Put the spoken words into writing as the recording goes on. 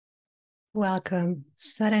Welcome.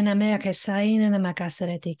 Saranameka Saina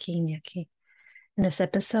Makasarete Kinyaki. In this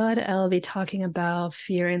episode, I'll be talking about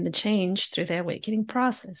fear and the change through the awakening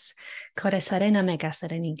process. Kore Saranameka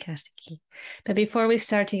Saranikastiki. But before we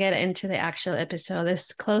start to get into the actual episode,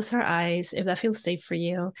 let's close our eyes if that feels safe for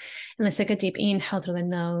you. And let's take a deep inhale through the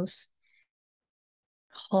nose.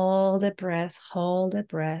 Hold the breath,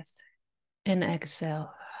 and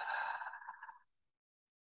exhale.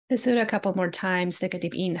 Let's do it a couple more times. Take a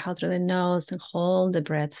deep inhale through the nose and hold the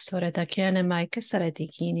breath. And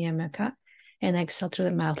exhale through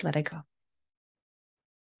the mouth. Let it go.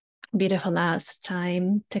 Beautiful. Last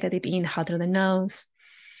time. Take a deep inhale through the nose.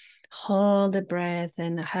 Hold the breath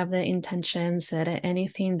and have the intentions that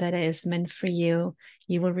anything that is meant for you,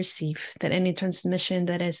 you will receive. That any transmission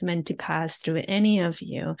that is meant to pass through any of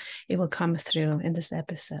you, it will come through in this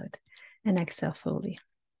episode. And exhale fully.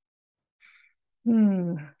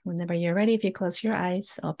 Whenever you're ready, if you close your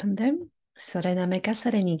eyes, open them.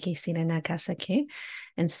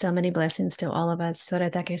 And so many blessings to all of us.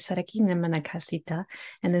 And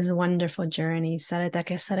this wonderful journey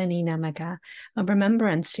of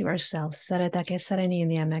remembrance to ourselves. To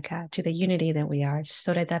the unity that we are.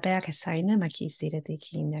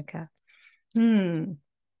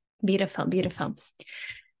 Beautiful, beautiful.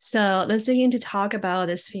 So let's begin to talk about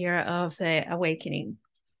this fear of the awakening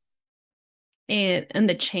and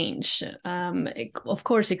the change. Of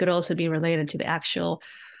course, it could also be related to the actual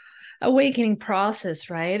awakening process,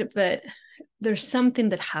 right? But there's something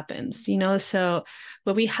that happens, so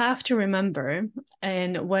what we have to remember,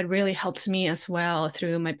 and what really helped me as well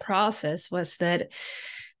through my process, was that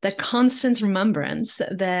constant remembrance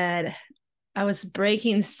that I was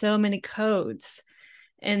breaking so many codes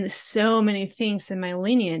and so many things in my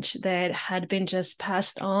lineage that had been just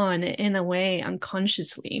passed on in a way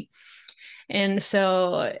unconsciously. And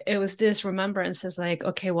so it was this remembrance as like,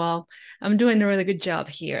 okay, well, I'm doing a really good job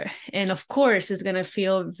here. And of course, it's going to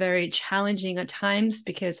feel very challenging at times,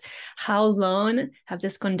 because how long have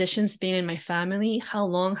these conditions been in my family? How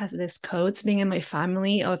long have these codes been in my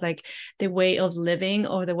family, of like the way of living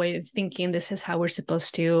or the way of thinking this is how we're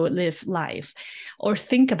supposed to live life or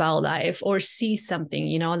think about life or see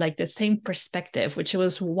something, like the same perspective, which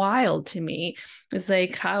was wild to me. It's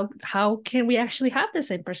like, how can we actually have the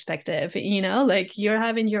same perspective? Like you're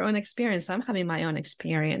having your own experience, I'm having my own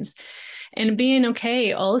experience. And being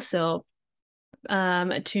okay also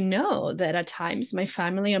to know that at times my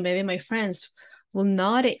family or maybe my friends will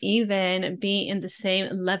not even be in the same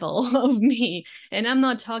level of me. And I'm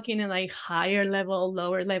not talking in like higher level,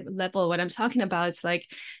 lower level. What I'm talking about is like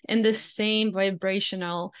in the same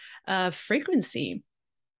vibrational frequency.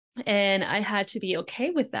 And I had to be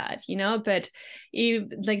okay with that, but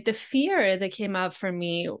like the fear that came up for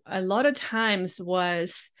me a lot of times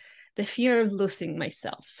was the fear of losing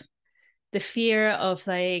myself, the fear of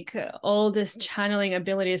like all these channeling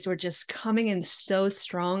abilities were just coming in so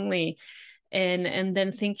strongly, and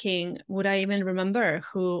then thinking, would I even remember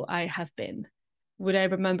who I have been? Would I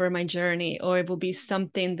remember my journey? Or it will be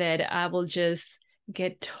something that I will just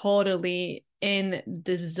get totally in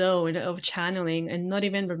the zone of channeling and not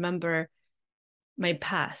even remember my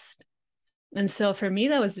past. And so for me,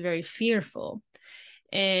 that was very fearful.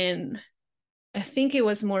 And I think it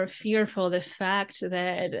was more fearful the fact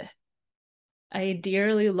that I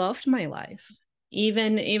dearly loved my life.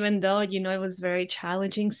 Even though, it was very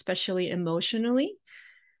challenging, especially emotionally,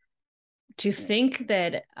 to think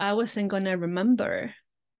that I wasn't gonna remember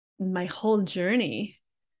my whole journey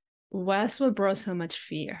was what brought so much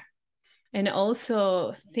fear. And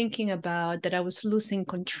also thinking about that I was losing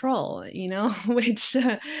control, which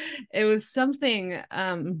it was something.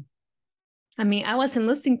 I wasn't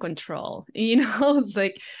losing control,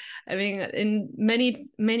 like, in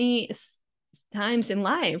many times in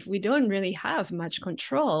life, we don't really have much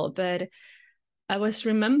control, but I was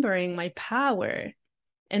remembering my power.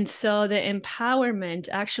 And so the empowerment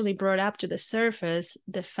actually brought up to the surface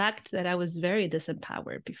the fact that I was very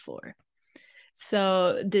disempowered before.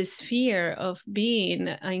 So this fear of being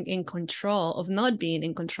in control, of not being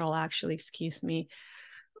in control, actually, excuse me,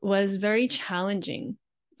 was very challenging.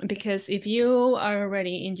 Because if you are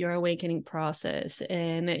already in your awakening process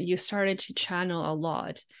and you started to channel a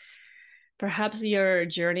lot, perhaps your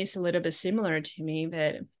journey is a little bit similar to me,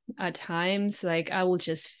 but at times, like, I will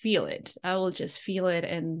just feel it.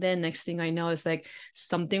 And then next thing I know is like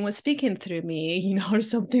something was speaking through me, or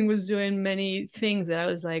something was doing many things that I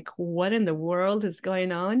was like, what in the world is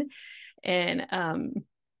going on? And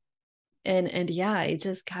yeah, it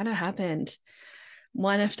just kind of happened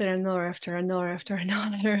one after another, after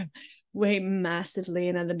another, way massively.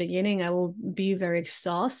 And at the beginning, I will be very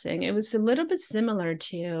exhausting. It was a little bit similar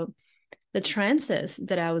to the trances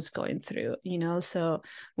that I was going through, So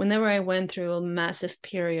whenever I went through a massive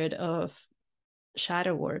period of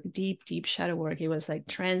shadow work, deep shadow work, it was like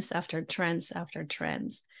trance after trance after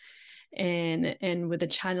trance. And with the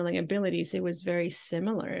channeling abilities, it was very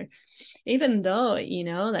similar. Even though,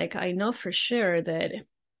 like I know for sure that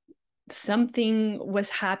something was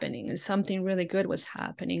happening and something really good was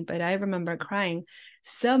happening, but I remember crying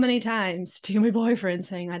so many times to my boyfriend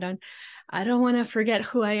saying, I don't want to forget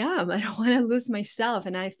who I am. I don't want to lose myself.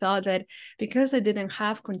 And I thought that because I didn't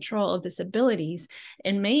have control of these abilities,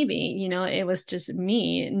 and maybe, it was just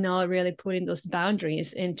me not really putting those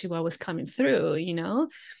boundaries into what was coming through,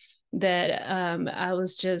 that I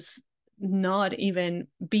was just not even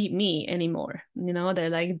be me anymore. They're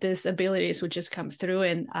like these abilities would just come through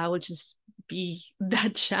and I would just be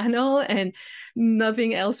that channel and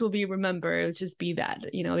nothing else will be remembered. It would just be that,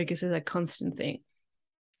 because it's a constant thing.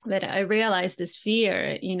 But I realized this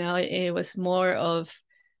fear, it was more of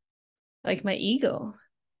like my ego.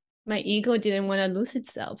 My ego didn't want to lose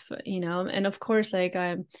itself, and of course, like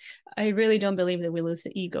I really don't believe that we lose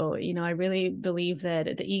the ego. I really believe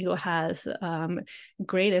that the ego has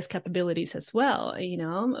greatest capabilities as well,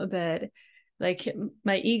 but like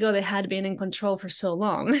my ego that had been in control for so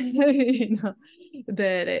long,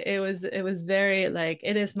 that it was very like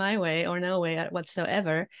it is my way or no way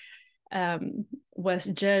whatsoever, was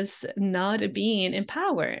just not being in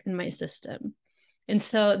power in my system. And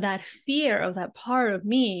so that fear of that part of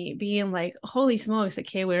me being like, holy smokes,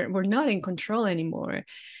 okay, we're not in control anymore.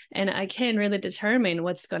 And I can't really determine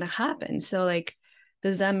what's gonna happen. So like,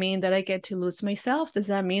 does that mean that I get to lose myself? Does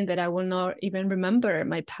that mean that I will not even remember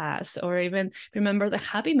my past or even remember the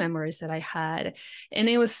happy memories that I had? And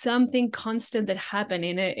it was something constant that happened.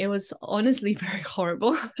 And it was honestly very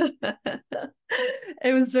horrible.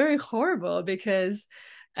 It was very horrible because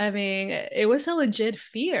I mean, it was a legit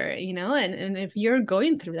fear, and if you're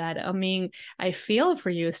going through that, I mean, I feel for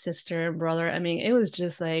you, sister and brother. I mean, it was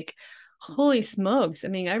just like, holy smokes. I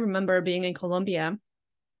mean, I remember being in Colombia.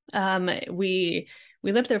 We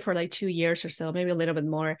lived there for like 2 years or so, maybe a little bit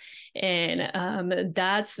more. And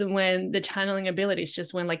that's when the channeling abilities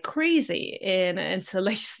just went like crazy. And so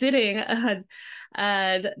like sitting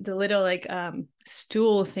at the little like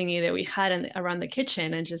stool thingy that we had around the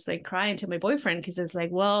kitchen and just like crying to my boyfriend because it's like,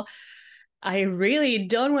 well, I really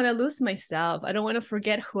don't want to lose myself. I don't want to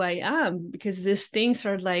forget who I am because these things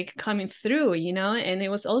are like coming through, and it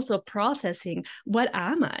was also processing, what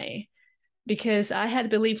am I? Because I had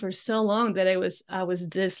believed for so long that I was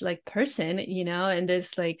this like person, and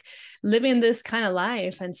this like living this kind of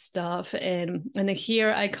life and stuff. And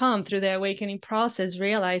here I come through the awakening process,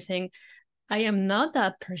 realizing I am not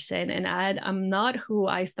that person, and I'm not who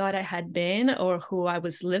I thought I had been or who I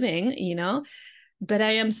was living, but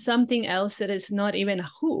I am something else that is not even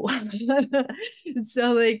who.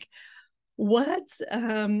 So like what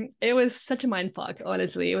it was such a mind fuck,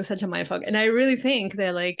 honestly. It was such a mind fuck, and I really think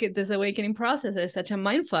that like this awakening process is such a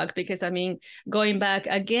mind fuck because I mean, going back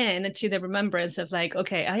again to the remembrance of like,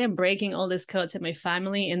 okay, I am breaking all these codes in my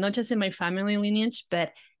family, and not just in my family lineage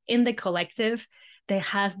but in the collective. They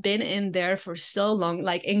have been in there for so long,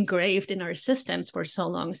 like engraved in our systems for so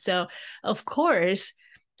long. So of course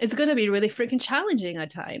it's going to be really freaking challenging at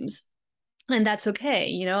times, and that's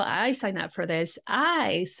okay. I signed up for this.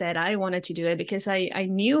 I said I wanted to do it because I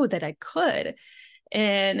knew that I could,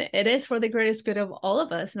 and it is for the greatest good of all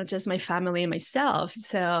of us, not just my family and myself.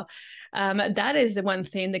 So that is the one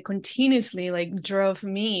thing that continuously like drove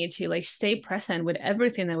me to like stay present with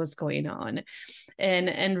everything that was going on,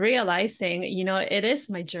 and realizing, it is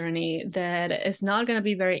my journey that it's not going to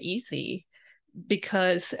be very easy,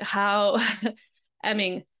 because how I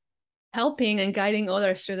mean, helping and guiding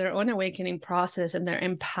others through their own awakening process and their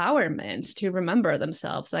empowerment to remember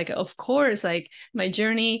themselves. Like, of course, like my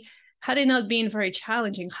journey, had it not been very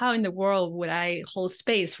challenging, how in the world would I hold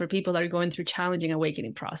space for people that are going through challenging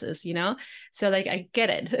awakening process, So like, I get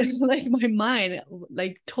it. Like my mind,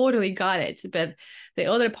 like totally got it. But the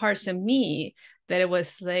other parts of me that it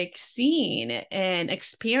was like seeing and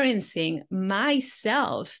experiencing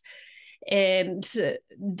myself and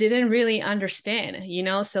didn't really understand,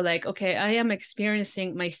 so like, okay, I am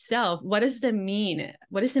experiencing myself. What does that mean?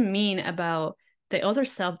 What does it mean about the other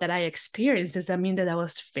self that I experienced? Does that mean that I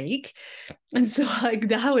was fake? And so like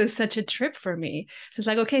that was such a trip for me. So it's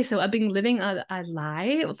like, okay, so I've been living a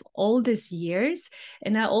lie of all these years,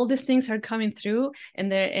 and now all these things are coming through,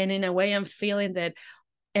 and in a way I'm feeling that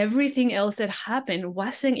everything else that happened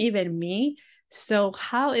wasn't even me. So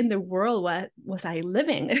how in the world was I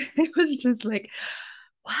living? It was just like,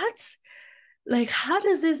 what? Like, how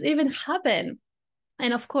does this even happen?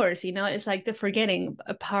 And of course, it's like the forgetting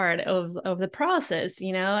a part of the process,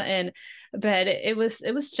 and but it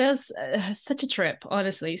was just such a trip,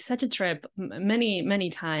 honestly, such a trip, many many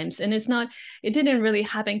times. And it didn't really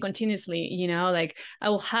happen continuously, like I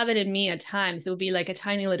will have it in me at times. It will be like a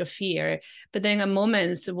tiny little fear, but then at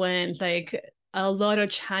moments when like a lot of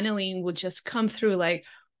channeling would just come through, like,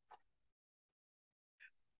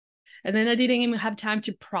 and then I didn't even have time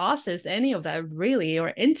to process any of that really,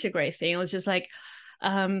 or integrate things. I was just like,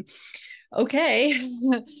 um okay.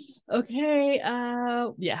 Okay,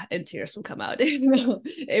 yeah, and tears will come out.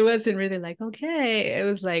 It wasn't really like, okay, it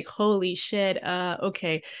was like, holy shit,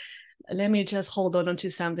 okay, let me just hold on to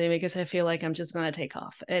something, because I feel like I'm just gonna take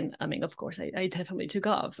off. And I mean, of course, I definitely took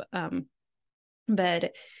off,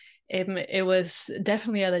 but it was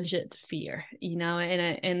definitely a legit fear,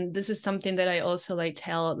 and this is something that I also like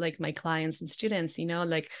tell like my clients and students,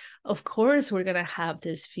 like, of course we're gonna have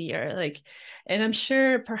this fear, like, and I'm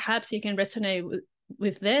sure perhaps you can resonate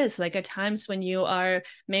with this, like at times when you are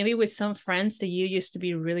maybe with some friends that you used to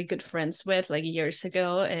be really good friends with like years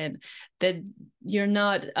ago, and that you're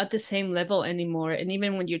not at the same level anymore, and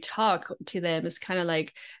even when you talk to them, it's kind of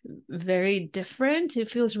like very different. It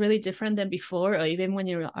feels really different than before, or even when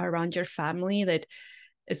you're around your family, that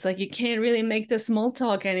it's like you can't really make the small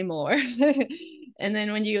talk anymore. And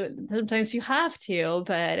then when you sometimes you have to,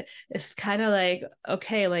 but it's kind of like,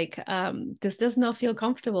 okay, like this does not feel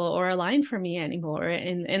comfortable or aligned for me anymore,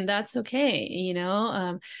 and that's okay,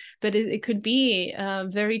 but it could be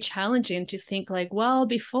very challenging to think like, well,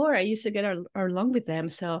 before I used to get along with them,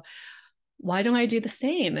 so why don't I do the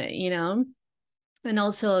same, and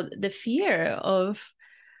also the fear of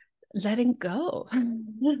letting go.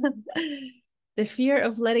 The fear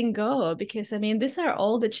of letting go, because I mean, these are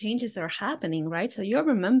all the changes that are happening, right? So you're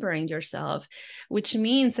remembering yourself, which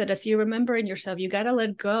means that as you're remembering yourself, you got to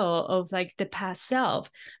let go of like the past self.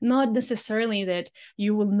 Not necessarily that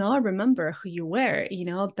you will not remember who you were,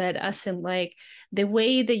 but as in like the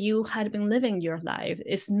way that you had been living your life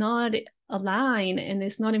is not aligned and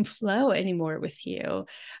it's not in flow anymore with you,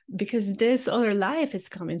 because this other life is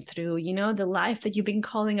coming through, the life that you've been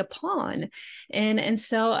calling upon. And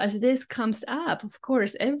so as this comes up, of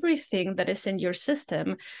course, everything that is in your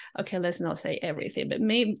system, okay, let's not say everything, but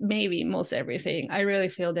maybe most everything, I really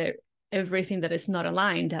feel that everything that is not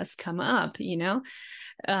aligned does come up,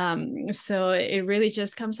 so it really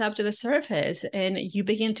just comes up to the surface, and you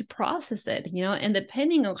begin to process it, and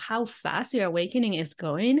depending on how fast your awakening is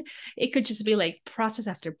going, it could just be like process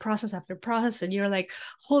after process after process, and you're like,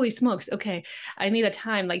 holy smokes, okay, I need a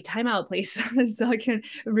time out, please, so I can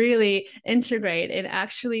really integrate and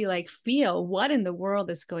actually like feel what in the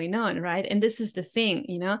world is going on, right? And this is the thing,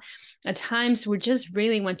 at times we just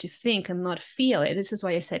really want to think and not feel it. This is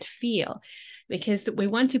why I said feel, because we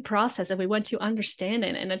want to process and we want to understand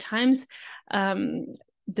it. And at times,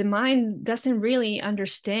 the mind doesn't really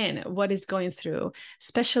understand what is going through,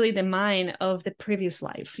 especially the mind of the previous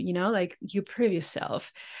life, like your previous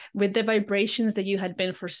self, with the vibrations that you had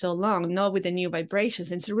been for so long, not with the new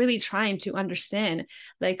vibrations. It's really trying to understand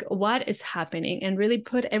like what is happening and really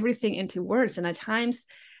put everything into words. And at times,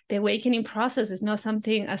 the awakening process is not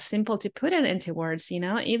something as simple to put it into words,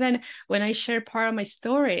 even when I share part of my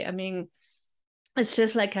story, I mean, it's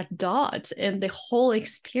just like a dot in the whole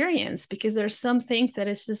experience, because there's some things that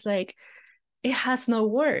it's just like it has no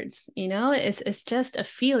words, it's just a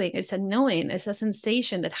feeling, it's a knowing, it's a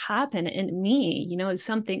sensation that happened in me, it's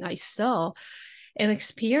something I saw and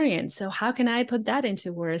experienced. So how can I put that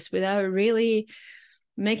into words without really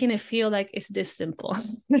making it feel like it's this simple?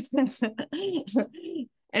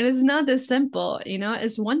 And it's not this simple,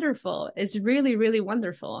 it's wonderful, it's really really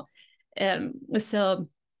wonderful. So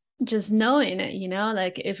just knowing it,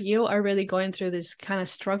 like if you are really going through this kind of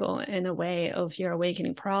struggle in a way of your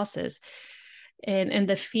awakening process, and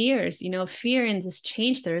the fears, fear in this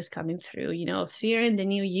change that is coming through, fear in the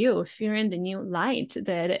new you, fear in the new light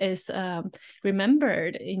that is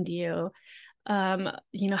remembered in you,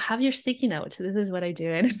 have your sticky note. This is what I do,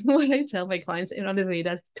 and what I tell my clients, and honestly,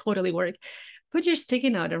 that's totally work. Put your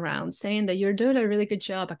sticky note around saying that you're doing a really good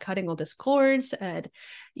job at cutting all these cords, at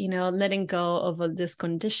letting go of all these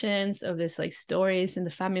conditions, of these like stories in the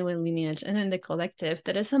family lineage and in the collective.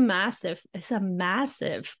 That is it's a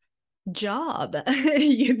massive job.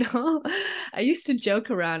 I used to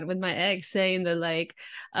joke around with my ex saying that like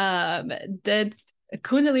that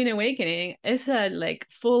Kundalini awakening is a like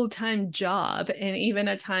full-time job, and even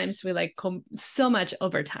at times we like so much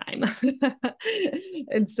overtime.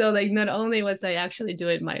 And so like not only was I actually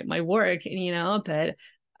doing my work, but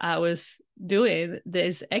I was doing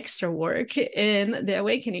this extra work in the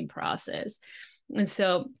awakening process. And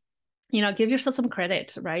so give yourself some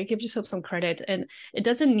credit, right? Give yourself some credit. And it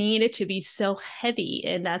doesn't need it to be so heavy.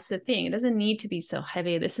 And that's the thing. It doesn't need to be so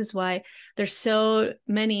heavy. This is why there's so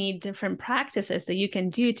many different practices that you can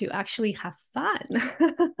do to actually have fun.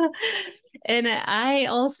 And I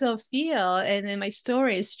also feel, and in my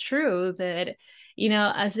story is true, that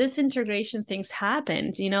as this integration things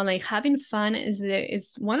happened, like having fun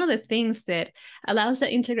is one of the things that allows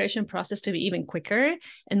the integration process to be even quicker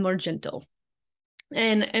and more gentle.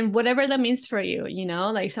 And whatever that means for you,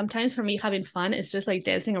 like sometimes for me having fun is just like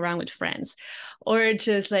dancing around with friends, or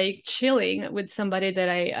just like chilling with somebody that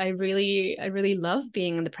I really love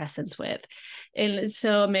being in the presence with. And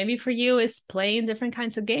so maybe for you it's playing different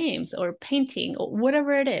kinds of games or painting or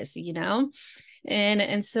whatever it is.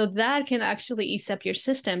 And so that can actually ease up your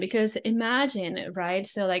system, because imagine, right?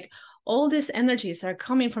 So like all these energies are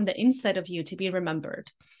coming from the inside of you to be remembered.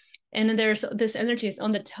 And then there's this energies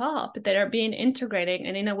on the top that are being integrated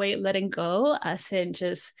and in a way letting go, as in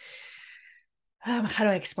just how do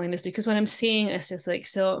I explain this? Because what I'm seeing is just like,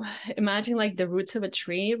 so imagine like the roots of a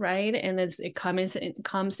tree, right? And it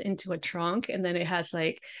comes into a trunk, and then it has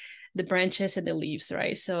like the branches and the leaves,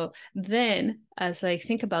 right? So then as like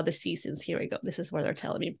think about the seasons, here we go. This is what they're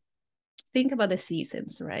telling me. Think about the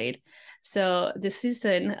seasons, right? So the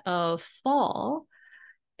season of fall,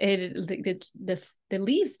 the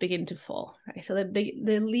leaves begin to fall, right? So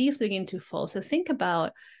the leaves begin to fall. So think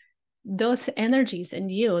about those energies in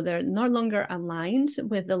you. They're no longer aligned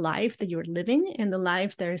with the life that you're living and the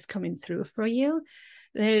life that is coming through for you.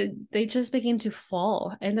 They just begin to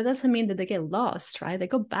fall, and that doesn't mean that they get lost, right? They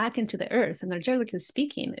go back into the earth, and energetically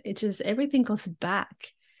speaking, it just everything goes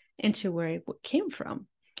back into where it came from.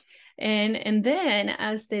 And then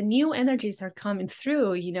as the new energies are coming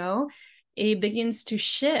through, it begins to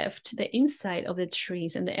shift the inside of the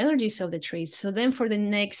trees and the energies of the trees. So then for the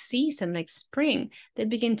next season, next spring, they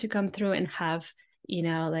begin to come through and have,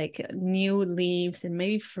 like new leaves and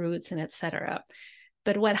maybe fruits and etc.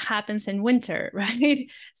 But what happens in winter, right?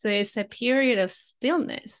 So it's a period of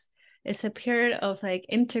stillness. It's a period of like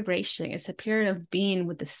integration. It's a period of being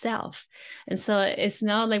with the self. And so it's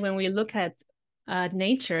not like when we look at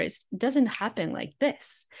nature, it doesn't happen like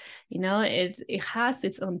this. It has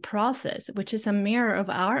its own process, which is a mirror of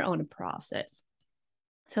our own process.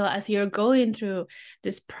 So as you're going through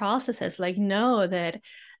these processes, like know that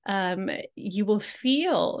you will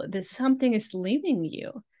feel that something is leaving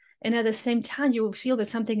you. And at the same time, you will feel that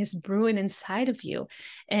something is brewing inside of you.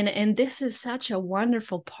 And this is such a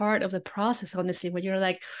wonderful part of the process, honestly, when you're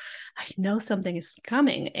like, I know something is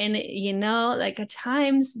coming. And, like at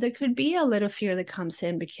times there could be a little fear that comes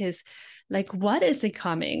in, because like, what is it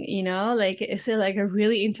coming? Like, is it like a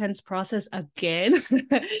really intense process again?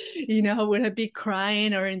 Would I be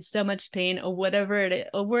crying or in so much pain or whatever it is,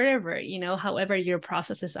 or wherever, however your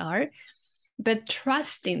processes are. But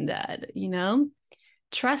trusting that,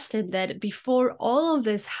 trusted that before all of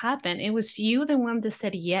this happened, it was you the one that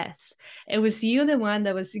said yes. It was you the one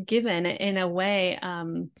that was given, in a way,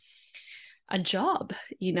 a job,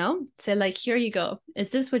 so like, here you go,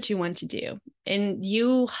 is this what you want to do? And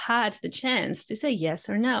you had the chance to say yes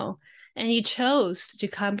or no, and you chose to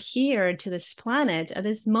come here to this planet at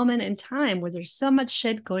this moment in time where there's so much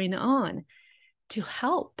shit going on, to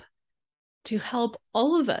help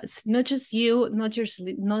all of us, not just you, not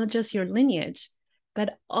just your lineage,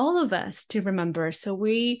 but all of us, to remember, so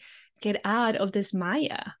we get out of this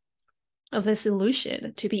Maya, of this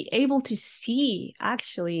illusion, to be able to see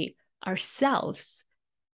actually ourselves,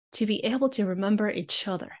 to be able to remember each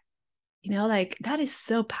other. Like, that is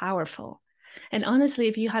so powerful. And honestly,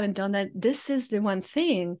 if you haven't done that, this is the one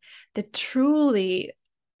thing that truly,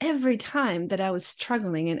 every time that I was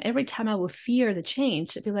struggling and every time I would fear the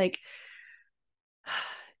change, I'd be like,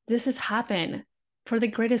 this has happened for the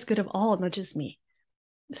greatest good of all, not just me.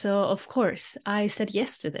 So of course I said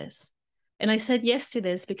yes to this. And I said yes to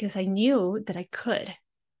this because I knew that I could,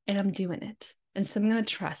 and I'm doing it. And so I'm going to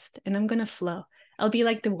trust, and I'm going to flow. I'll be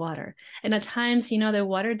like the water. And at times, the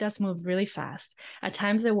water does move really fast. At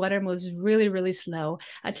times the water moves really, really slow.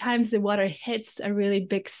 At times the water hits a really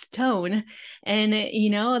big stone. And,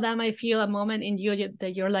 that might feel a moment in you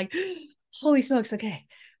that you're like, holy smokes, okay.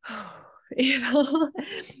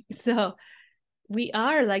 So we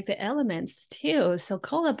are like the elements too. So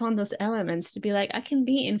call upon those elements to be like, I can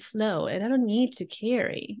be in flow and I don't need to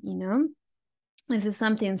carry. This is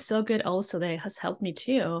something so good also that has helped me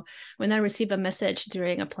too. When I received a message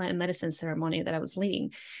during a plant medicine ceremony that I was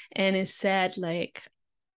leading, and it said like,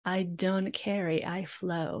 I don't carry, I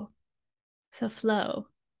flow. So flow.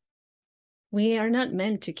 We are not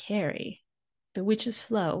meant to carry, but we just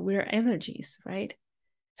flow. We're energies, right?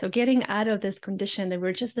 So getting out of this condition that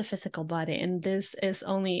we're just a physical body and this is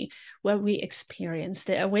only what we experience.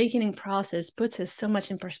 The awakening process puts us so much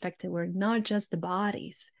in perspective. We're not just the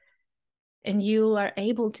bodies. And you are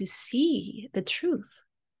able to see the truth.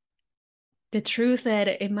 The truth that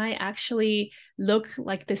it might actually look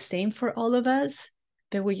like the same for all of us,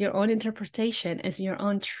 but with your own interpretation is your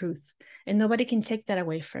own truth. And nobody can take that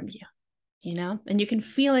away from you, you know? And you can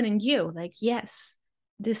feel it in you, like, yes,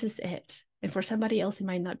 this is it. And for somebody else, it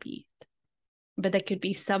might not be it. But that could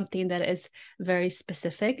be something that is very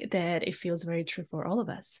specific, that it feels very true for all of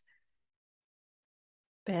us.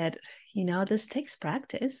 But, you know, this takes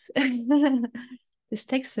practice. This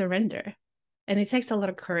takes surrender. And it takes a lot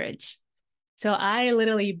of courage. So I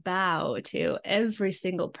literally bow to every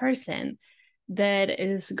single person that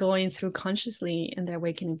is going through consciously in their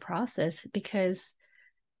awakening process, because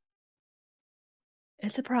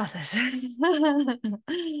it's a process.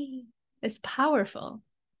 It's powerful.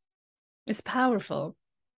 It's powerful.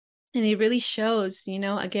 And it really shows, you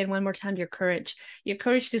know, again, one more time, your courage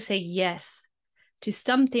to say yes to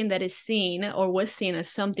something that is seen or was seen as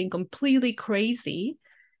something completely crazy.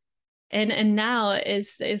 And now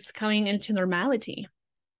is coming into normality.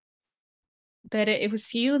 But it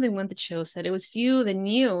was you the one that chose it. It was you that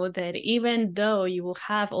knew that even though you will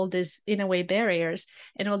have all these, in a way, barriers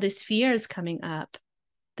and all these fears coming up,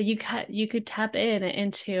 that you could tap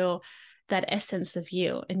into that essence of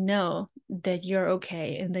you and know that you're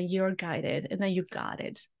okay and that you're guided and that you got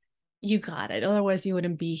it. You got it. Otherwise, you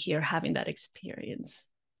wouldn't be here having that experience.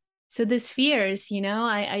 So these fears, you know,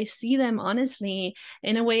 I see them honestly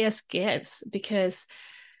in a way as gifts, because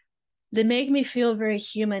they make me feel very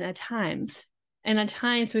human at times. And at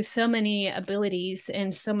times, with so many abilities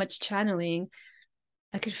and so much channeling,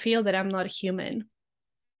 I could feel that I'm not human.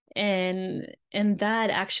 And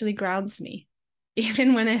that actually grounds me.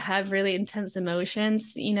 Even when I have really intense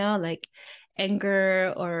emotions, you know, like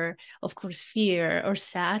anger or, of course, fear or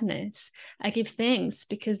sadness, I give thanks,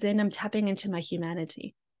 because then I'm tapping into my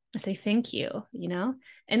humanity. I say thank you, you know?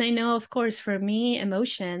 And I know, of course, for me,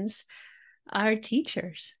 emotions are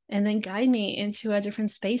teachers and then guide me into a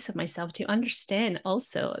different space of myself to understand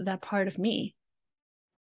also that part of me.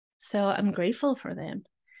 So I'm grateful for them.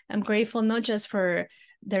 I'm grateful not just for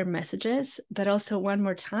their messages, but also one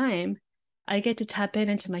more time, I get to tap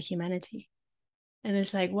into my humanity. And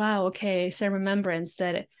it's like, wow, okay, it's a remembrance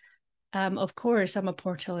that, of course, I'm a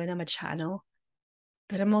portal and I'm a channel,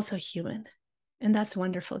 but I'm also human. And that's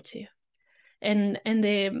wonderful too. And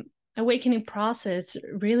the awakening process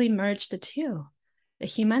really merged the two, the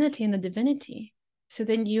humanity and the divinity. So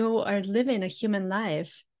then you are living a human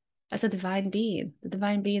life as a divine being, the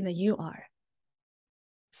divine being that you are.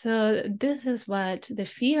 So this is what the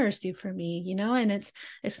fears do for me, you know, and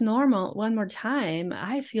it's normal. One more time,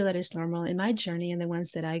 I feel that it's normal in my journey and the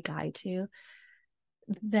ones that I guide to,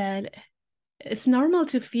 that it's normal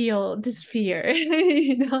to feel this fear,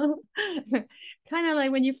 you know, kind of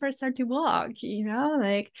like when you first start to walk, you know,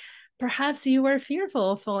 like perhaps you were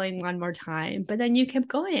fearful of falling one more time, but then you kept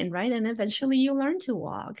going, right? And eventually you learn to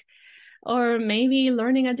walk. Or maybe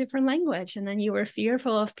learning a different language and then you were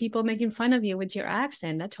fearful of people making fun of you with your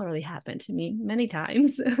accent. That totally happened to me many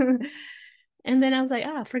times. And then I was like,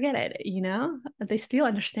 forget it, you know, they still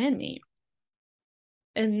understand me.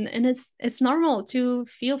 And it's normal to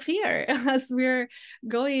feel fear as we're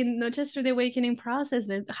going not just through the awakening process,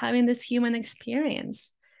 but having this human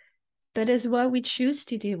experience. But is what we choose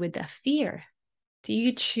to do with that fear. Do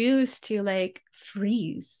you choose to like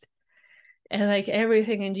freeze and like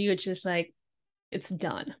everything in you just like it's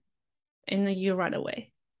done and then you run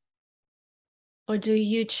away? Or do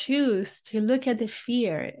you choose to look at the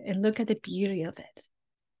fear and look at the beauty of it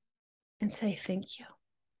and say, thank you.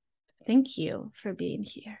 Thank you for being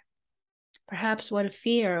here. Perhaps what a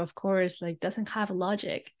fear, of course, like doesn't have a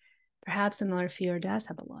logic. Perhaps another fear does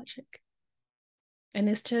have a logic. And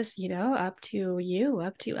it's just, you know, up to you,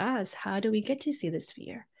 up to us. How do we get to see this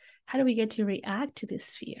fear? How do we get to react to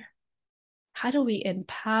this fear? How do we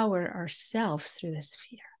empower ourselves through this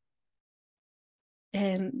fear?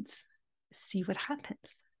 And see what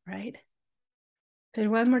happens, right? But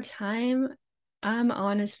one more time, I'm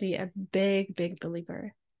honestly a big, big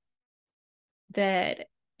believer that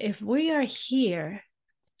if we are here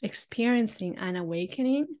experiencing an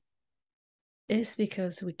awakening, it's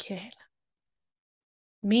because we can.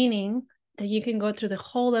 Meaning that you can go through the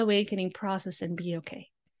whole awakening process and be okay.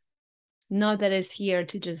 Not that it's here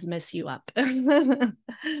to just mess you up.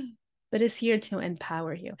 but it's here to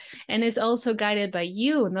empower you. And it's also guided by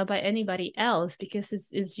you, not by anybody else, because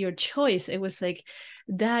it's your choice. It was like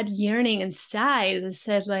that yearning inside that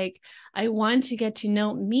said, like, I want to get to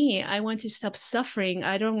know me. I want to stop suffering.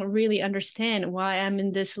 I don't really understand why I'm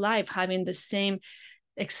in this life having the same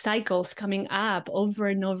cycles coming up over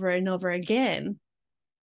and over and over again.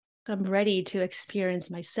 I'm ready to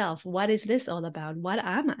experience myself. What is this all about? What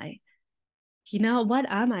am I? What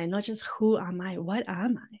am I? Not just who am I? What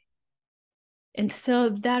am I? And so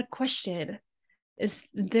that question is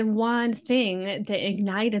the one thing that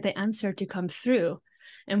ignited the answer to come through.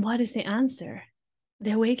 And what is the answer?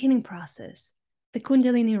 The awakening process, the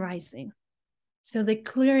Kundalini rising. So the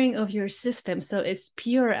clearing of your system, so it's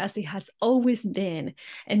pure as it has always been,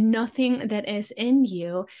 and nothing that is in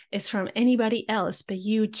you is from anybody else, but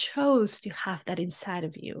you chose to have that inside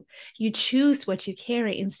of you. You choose what you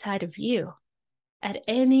carry inside of you at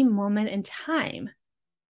any moment in time.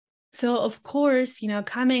 So of course,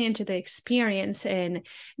 coming into the experience and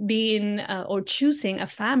being or choosing a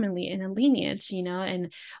family and a lineage,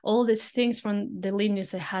 and all these things from the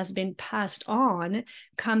lineage that has been passed on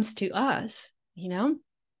comes to us,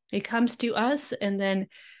 it comes to us. And then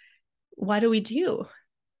what do?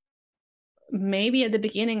 Maybe at the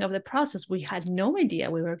beginning of the process, we had no idea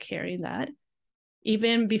we were carrying that.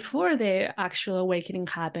 Even before the actual awakening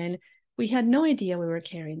happened, we had no idea we were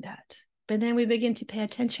carrying that. But then we begin to pay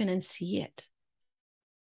attention and see it.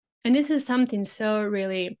 And this is something so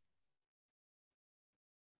really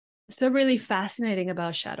fascinating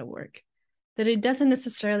about shadow work, that it doesn't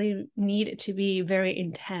necessarily need to be very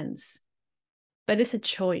intense, but it's a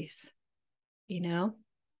choice,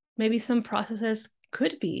 Maybe some processes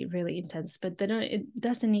could be really intense, but it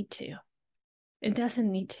doesn't need to. It doesn't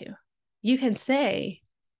need to. You can say,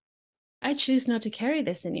 I choose not to carry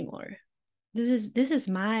this anymore. This is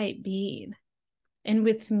my being. And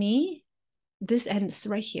with me, this ends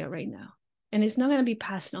right here, right now. And it's not going to be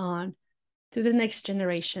passed on to the next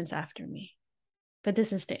generations after me. But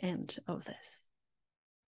this is the end of this,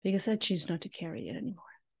 because I choose not to carry it anymore.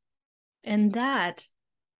 And that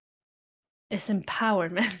is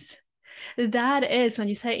empowerment. That is when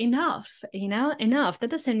you say enough, enough.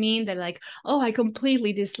 That doesn't mean that like, oh, I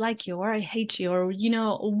completely dislike you, or I hate you, or,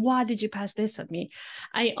 why did you pass this on me?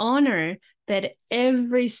 I honor that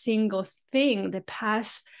every single thing that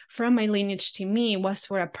passed from my lineage to me was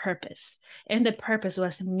for a purpose. And the purpose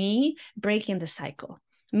was me breaking the cycle,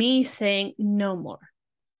 me saying no more.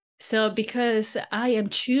 So because I am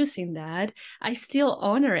choosing that, I still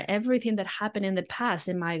honor everything that happened in the past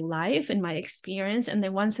in my life, in my experience, and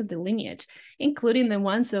the ones of the lineage, including the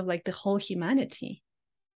ones of like the whole humanity.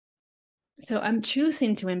 So I'm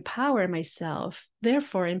choosing to empower myself,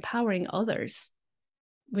 therefore empowering others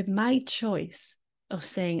with my choice of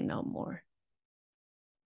saying no more.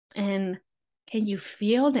 And can you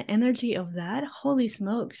feel the energy of that? Holy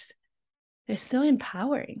smokes. It's so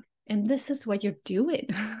empowering. And this is what you're doing.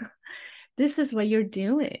 This is what you're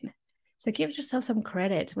doing. So give yourself some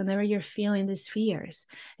credit whenever you're feeling these fears.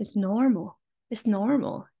 It's normal. It's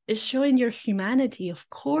normal. It's showing your humanity. Of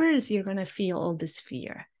course, you're going to feel all this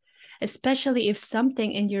fear, especially if something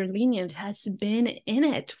in your lineage has been in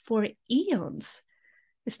it for eons.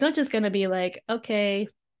 It's not just going to be like, okay,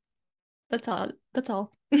 that's all. That's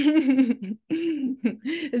all. In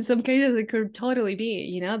some cases, it could totally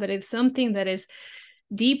be, but if something that is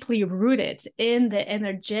deeply rooted in the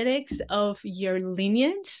energetics of your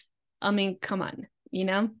lineage, I mean, come on,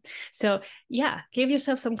 So yeah, give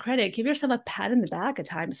yourself some credit, give yourself a pat in the back at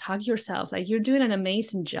times, hug yourself, like you're doing an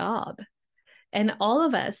amazing job. And all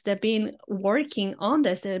of us that have been working on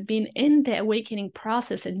this, that have been in the awakening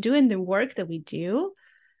process and doing the work that we do,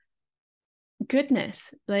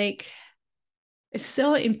 goodness, like it's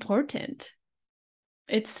so important.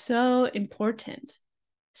 It's so important.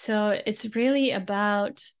 So it's really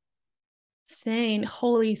about saying,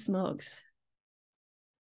 holy smokes,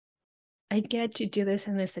 I get to do this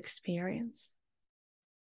in this experience.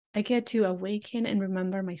 I get to awaken and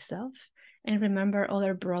remember myself and remember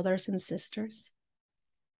other brothers and sisters.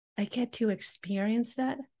 I get to experience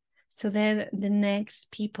that. So then the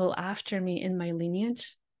next people after me in my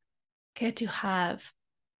lineage get to have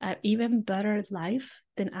an even better life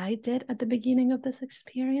than I did at the beginning of this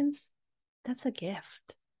experience. That's a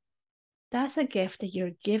gift. That's a gift that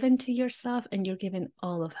you're giving to yourself and you're giving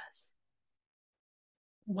all of us.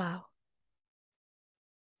 Wow.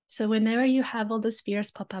 So whenever you have all those fears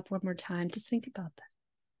pop up one more time, just think about that.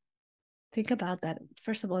 Think about that.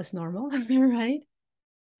 First of all, it's normal, right?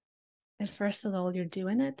 And first of all, you're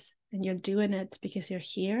doing it. And you're doing it because you're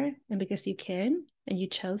here and because you can and you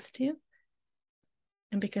chose to.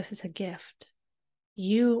 And because it's a gift.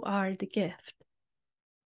 You are the gift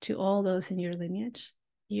to all those in your lineage.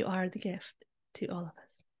 You are the gift to all of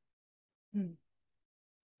us.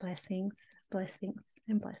 Blessings, blessings,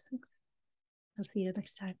 and blessings. I'll see you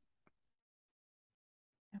next time.